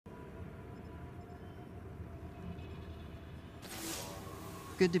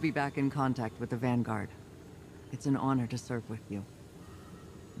good to be back in contact with the Vanguard. It's an honor to serve with you.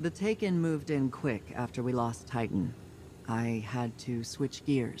 The Taken moved in quick after we lost Titan. I had to switch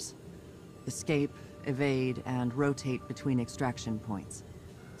gears. Escape, evade, and rotate between extraction points.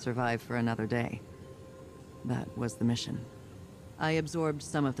 Survive for another day. That was the mission. I absorbed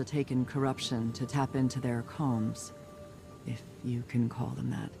some of the Taken corruption to tap into their comms, if you can call them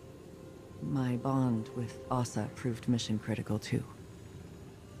that. My bond with Ahsa proved mission critical too.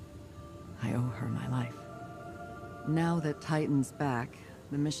 I owe her my life. Now that Titan's back,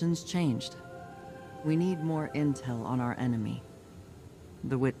 the mission's changed. We need more intel on our enemy.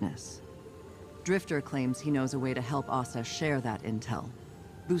 The Witness. Drifter claims he knows a way to help Ahsa share that intel.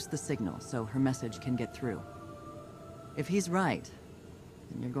 Boost the signal so her message can get through. If he's right,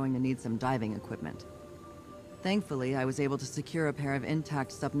 then you're going to need some diving equipment. Thankfully, I was able to secure a pair of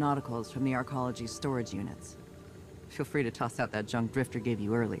intact subnauticals from the Arcology storage units. Feel free to toss out that junk Drifter gave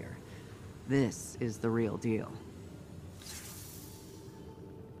you earlier. This is the real deal.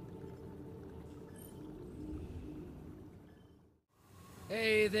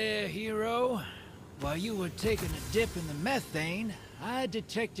 Hey there, hero. While you were taking a dip in the methane, I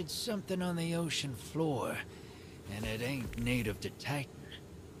detected something on the ocean floor, and it ain't native to Titan.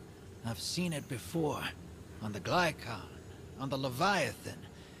 I've seen it before, on the Glycon, on the Leviathan,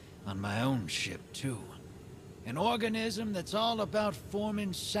 on my own ship too. An organism that's all about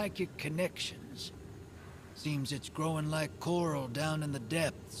forming psychic connections. Seems it's growing like coral down in the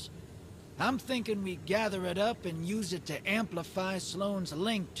depths. I'm thinking we gather it up and use it to amplify Sloane's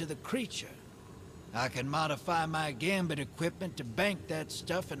link to the creature. I can modify my Gambit equipment to bank that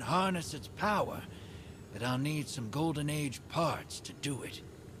stuff and harness its power, but I'll need some Golden Age parts to do it.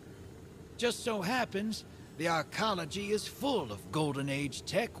 Just so happens, the Arcology is full of Golden Age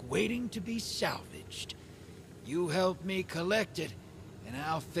tech waiting to be salvaged. You help me collect it, and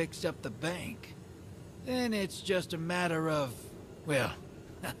I'll fix up the bank. Then it's just a matter of, well,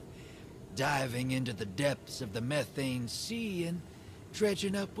 diving into the depths of the methane sea and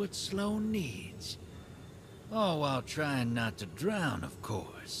dredging up what Sloane needs. All while trying not to drown, of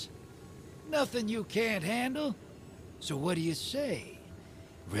course. Nothing you can't handle? So what do you say?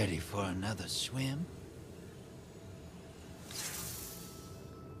 Ready for another swim?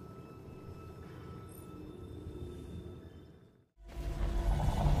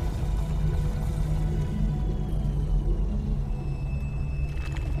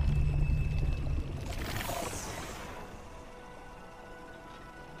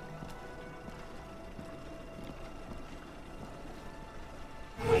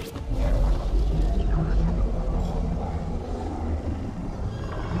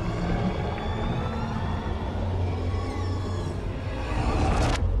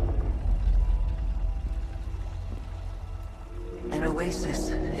 Oasis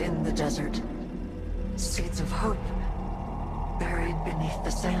in the desert. Seeds of hope buried beneath the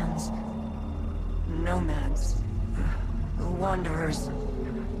sands. Nomads, wanderers,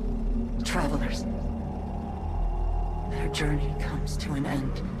 travelers. Their journey comes to an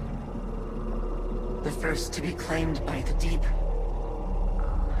end. The first to be claimed by the deep.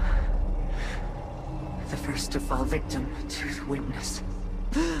 The first to fall victim to the Witness.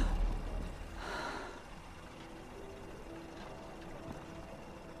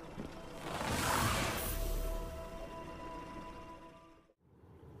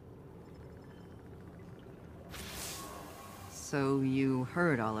 So you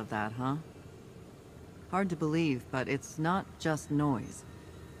heard all of that, huh? Hard to believe, but it's not just noise.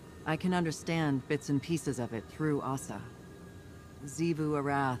 I can understand bits and pieces of it through Ahsa. Xivu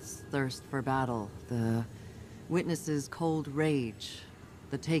Arath's thirst for battle, the Witness's cold rage,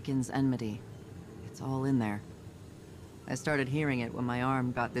 the Taken's enmity. It's all in there. I started hearing it when my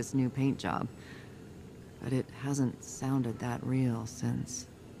arm got this new paint job, but it hasn't sounded that real since.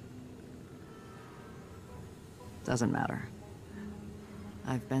 Doesn't matter.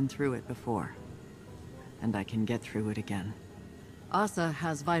 I've been through it before, and I can get through it again. Ahsa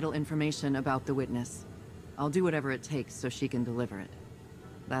has vital information about the Witness. I'll do whatever it takes so she can deliver it.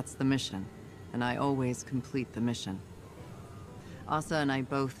 That's the mission, and I always complete the mission. Ahsa and I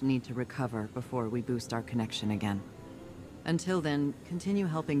both need to recover before we boost our connection again. Until then, continue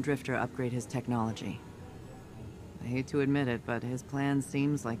helping Drifter upgrade his technology. I hate to admit it, but his plan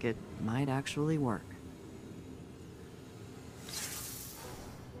seems like it might actually work.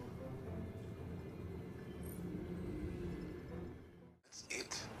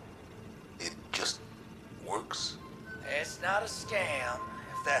 It's not a scam,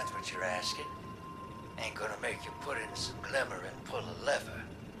 if that's what you're asking. Ain't gonna make you put in some glimmer and pull a lever.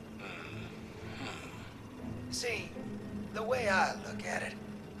 See, the way I look at it,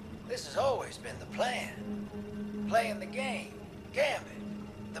 This has always been the plan. Playing the game, Gambit,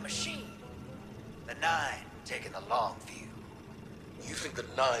 the machine. The Nine taking the long view. You think the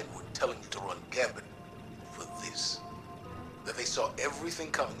Nine were telling you to run Gambit for this? That they saw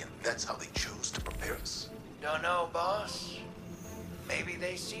everything coming and that's how they chose to prepare us? Don't know, boss. Maybe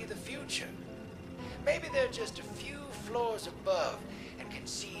they see the future. Maybe they're just a few floors above and can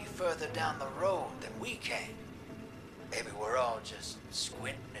see further down the road than we can. Maybe we're all just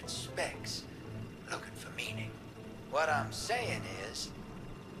squinting at specks, looking for meaning. What I'm saying is,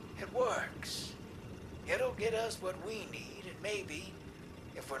 it works. It'll get us what we need, and maybe,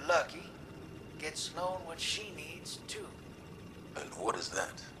 if we're lucky, get Sloane what she needs too. And what is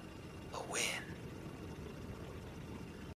that? A win.